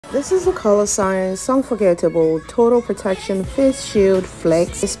This is the ColoreScience Unforgettable Total Protection Face Shield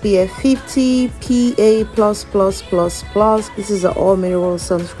Flex SPF 50 PA++++. This is an all mineral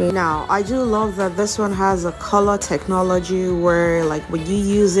sunscreen. Now, I do love that this one has a color technology where, like, when you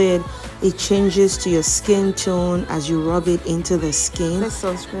use it, it changes to your skin tone as you rub it into the skin. This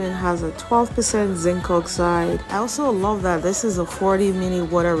sunscreen has a 12% zinc oxide. I also love that this is a 40-minute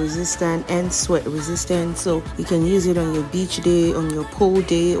water resistant and sweat resistant, so you can use it on your beach day, on your pool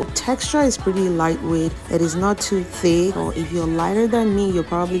day. Texture is pretty lightweight. It is not too thick. Or if you're lighter than me, you're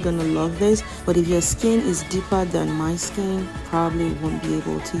probably gonna love this, but if your skin is deeper than my skin, probably won't be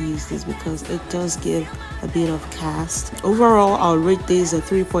able to use this because it does give a bit of cast. Overall, I'll rate this a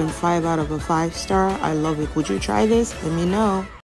 3.5 out of a 5 star. I love it. Would you try this? Let me know.